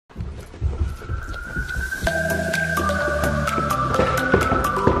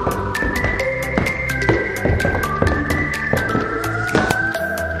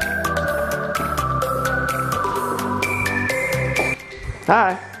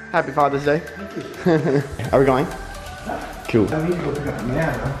Happy Father's Day. Thank you. Are we going? Cool. I need to go pick up the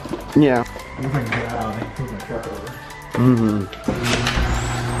man, though. Yeah. I'm gonna get out and take my truck over. Mm-hmm.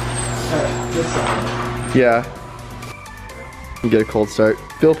 This side. Yeah. You get a cold start.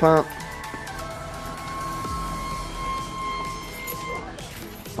 Fuel pump.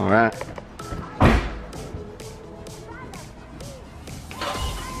 All right.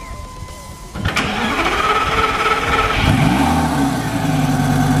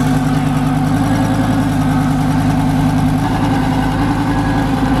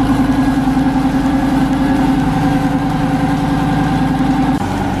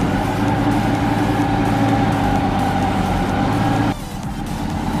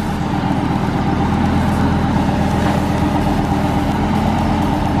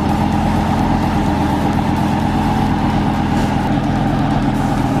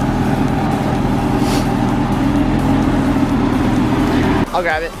 I'll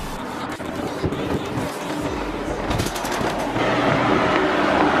grab it.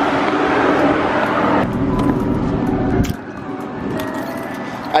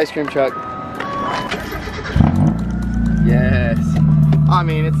 Ice cream truck. Yes. I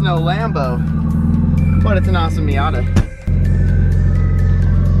mean, it's no Lambo, but it's an awesome Miata.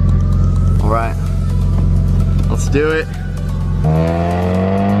 All right, let's do it.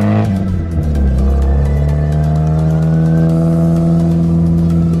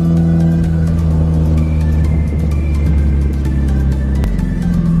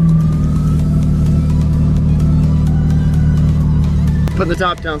 Put the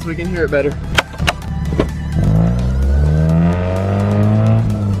top down so we can hear it better.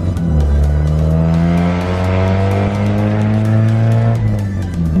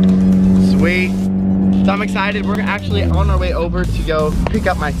 Sweet. So I'm excited. We're actually on our way over to go pick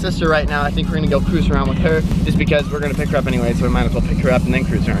up my sister right now. I think we're gonna go cruise around with her just because we're gonna pick her up anyway, so we might as well pick her up and then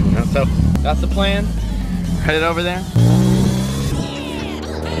cruise around, you know? So that's the plan. Headed over there.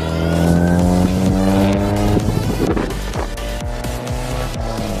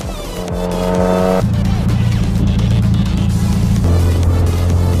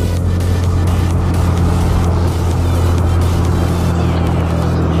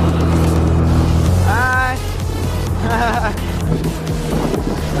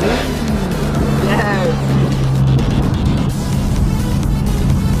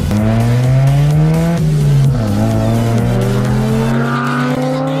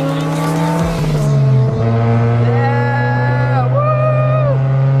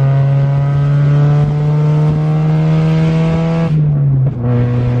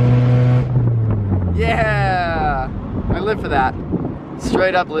 For that.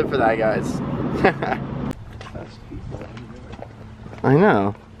 Straight up live for that, guys. I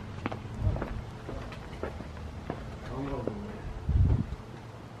know.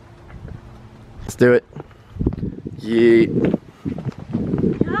 Let's do it. Yeet.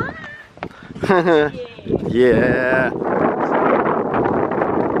 Yeah.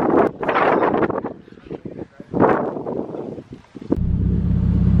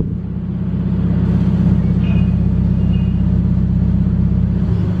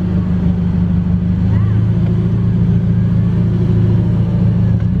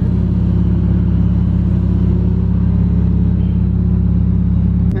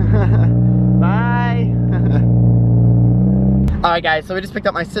 Alright guys, so we just picked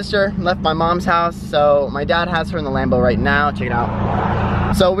up my sister, left my mom's house, so my dad has her in the Lambo right now, check it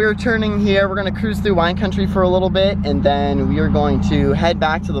out. So we're turning here, we're gonna cruise through wine country for a little bit, and then we are going to head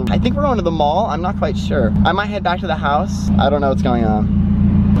back to I think we're going to the mall, I'm not quite sure. I might head back to the house, I don't know what's going on.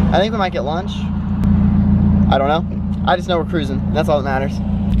 I think we might get lunch. I don't know. I just know we're cruising, that's all that matters.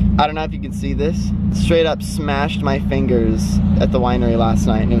 I don't know if you can see this. Straight up smashed my fingers at the winery last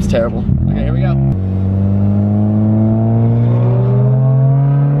night and it was terrible. Okay, here we go.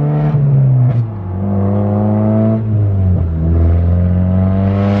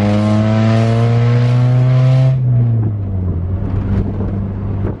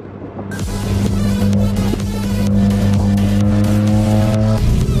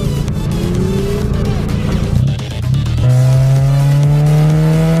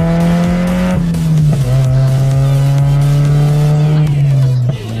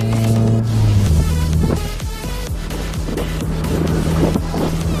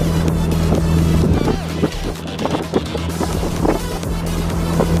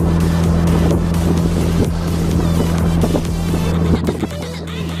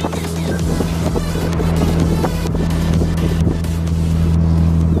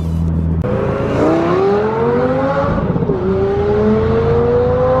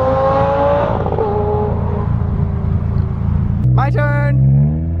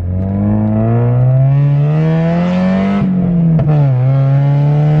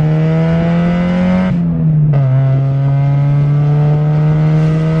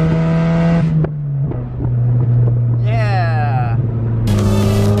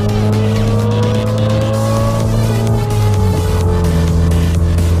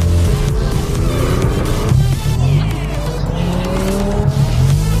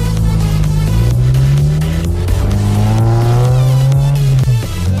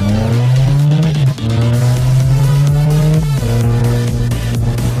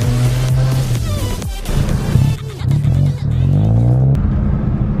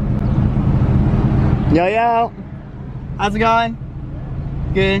 Yo, yo. How's it going?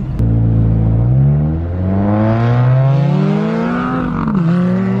 Good.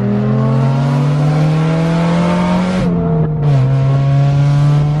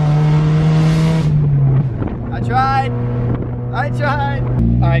 I tried.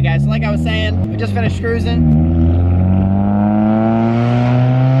 All right, guys, so like I was saying, we just finished cruising.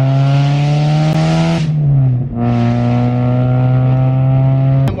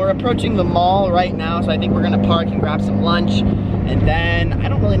 Approaching the mall right now, so I think we're gonna park and grab some lunch, and then I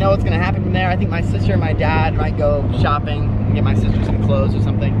don't really know what's gonna happen from there. I think my sister and my dad might go shopping and get my sister some clothes or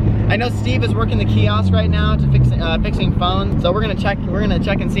something. I know Steve is working the kiosk right now to fixing phones, so we're gonna check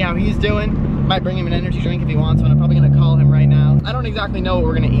and see how he's doing. Might bring him an energy drink if he wants one. I'm probably gonna call him right now. I don't exactly know what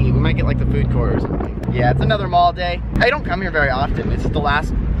we're gonna eat. We might get like the food court or something. Yeah, it's another mall day. I don't come here very often. This is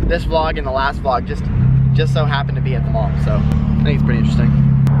this vlog and the last vlog just so happened to be at the mall, so I think it's pretty interesting.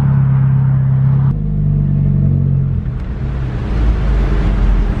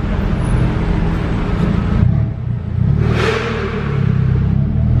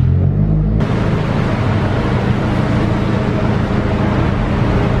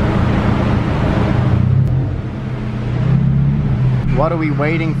 What are we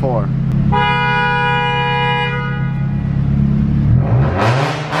waiting for?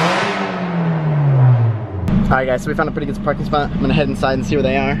 Alright guys, so we found a pretty good parking spot. I'm gonna head inside and see where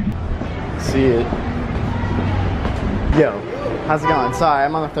they are. See it. Yo, how's it going? Sorry,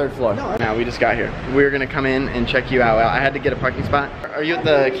 I'm on the 3rd floor. Now we just got here. We're gonna come in and check you out. I had to get a parking spot. Are you at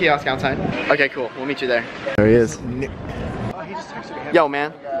the kiosk outside? Okay, cool. We'll meet you there. There he is. Yo,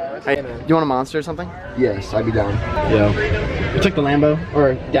 man. Hey, do you want a Monster or something? Yes, I'd be down. Yo. We took the Lambo,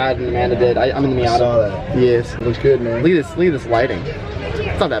 or Dad and Amanda did. I'm in the Miata. I saw that. Yes. It looks good, man. Look at this lighting.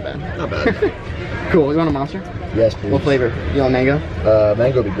 It's not that bad. Not bad. Cool, you want a Monster? Yes, please. What flavor? You want mango?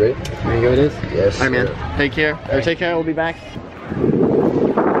 Mango would be great. Mango it is? Yes. Alright, man. Take care. Or take care, we'll be back.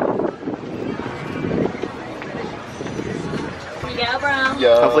 Yeah, bro.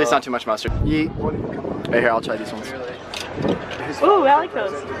 Yo. Hopefully it's not too much mustard. Yeet. Right here, I'll try these ones. Ooh, I like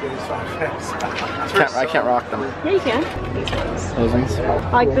those. I can't rock them. Yeah, you can. Those ones.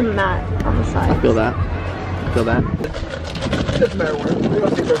 I like the matte on the side. I feel that. I feel that. Doesn't matter where. We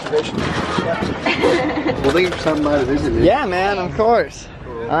don't take reservations. We'll think of something by the visit. Yeah, man, of course.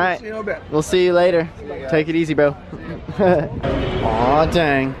 Alright. We'll see you later. Take it easy, bro. Aw,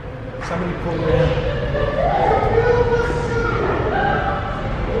 dang. Somebody pulled in.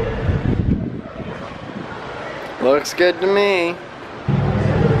 Looks good to me.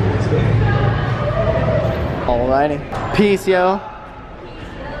 Alrighty. Peace, yo.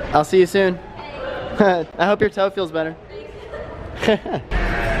 I'll see you soon. I hope your toe feels better.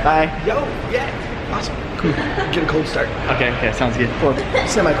 Bye. Yo, yeah. Awesome. Cool. Get a cold start. Okay, sounds good. Or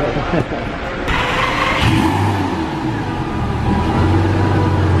semi-cold.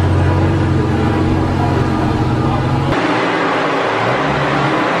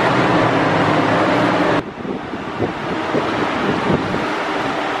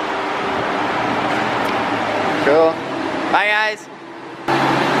 Cool. Bye, guys.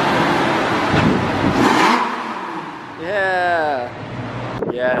 Yeah.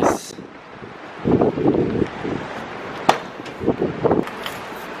 Yes.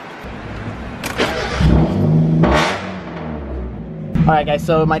 Alright guys,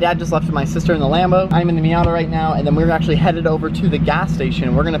 so my dad just left with my sister in the Lambo. I'm in the Miata right now, and then we're actually headed over to the gas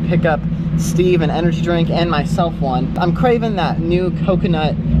station. We're gonna pick up Steve an energy drink and myself one. I'm craving that new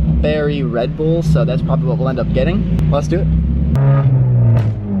coconut berry Red Bull, so that's probably what we'll end up getting. Let's do it.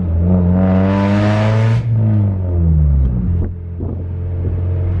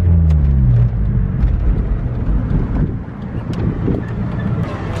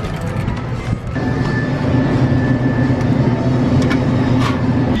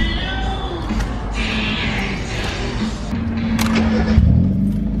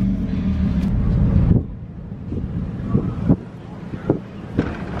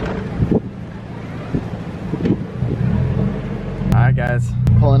 guys,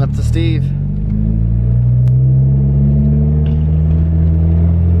 pulling up to Steve.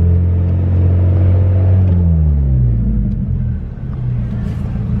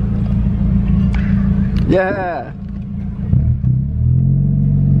 Yeah.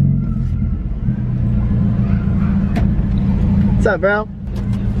 What's up, bro?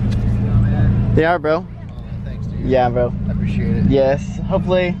 They are, bro. Thanks, dude. Yeah, bro. I appreciate it. Yes.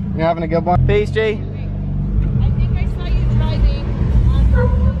 Hopefully you're having a good one. Peace, Jay. I think I saw you driving on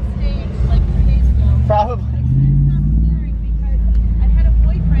the stage like 3 days ago. Probably. I couldn't stop staring because I had a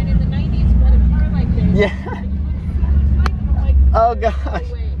boyfriend in the 90s who had a car like this. Yeah. And he looked so much like him. I'm like, Oh no gosh.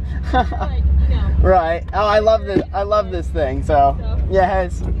 way. Like, you know. Right. Oh, I love this. I love this thing. So,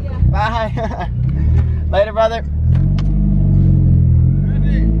 yes. Yeah. Bye. Later, brother.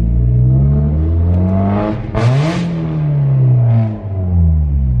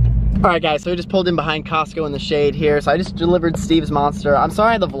 Alright guys, so we just pulled in behind Costco in the shade here. So I just delivered Steve's Monster. I'm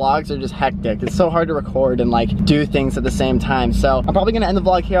sorry the vlogs are just hectic. It's so hard to record and like do things at the same time. So I'm probably gonna end the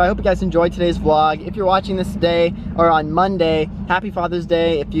vlog here. I hope you guys enjoyed today's vlog. If you're watching this today or on Monday, happy Father's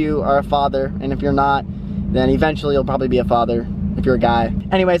Day if you are a father. And if you're not, then eventually you'll probably be a father if you're a guy.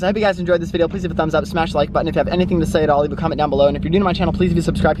 Anyways, I hope you guys enjoyed this video. Please leave a thumbs up, smash the like button. If you have anything to say at all, leave a comment down below. And if you're new to my channel, please do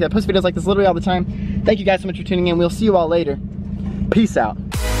subscribe because I post videos like this literally all the time. Thank you guys so much for tuning in. We'll see you all later. Peace out.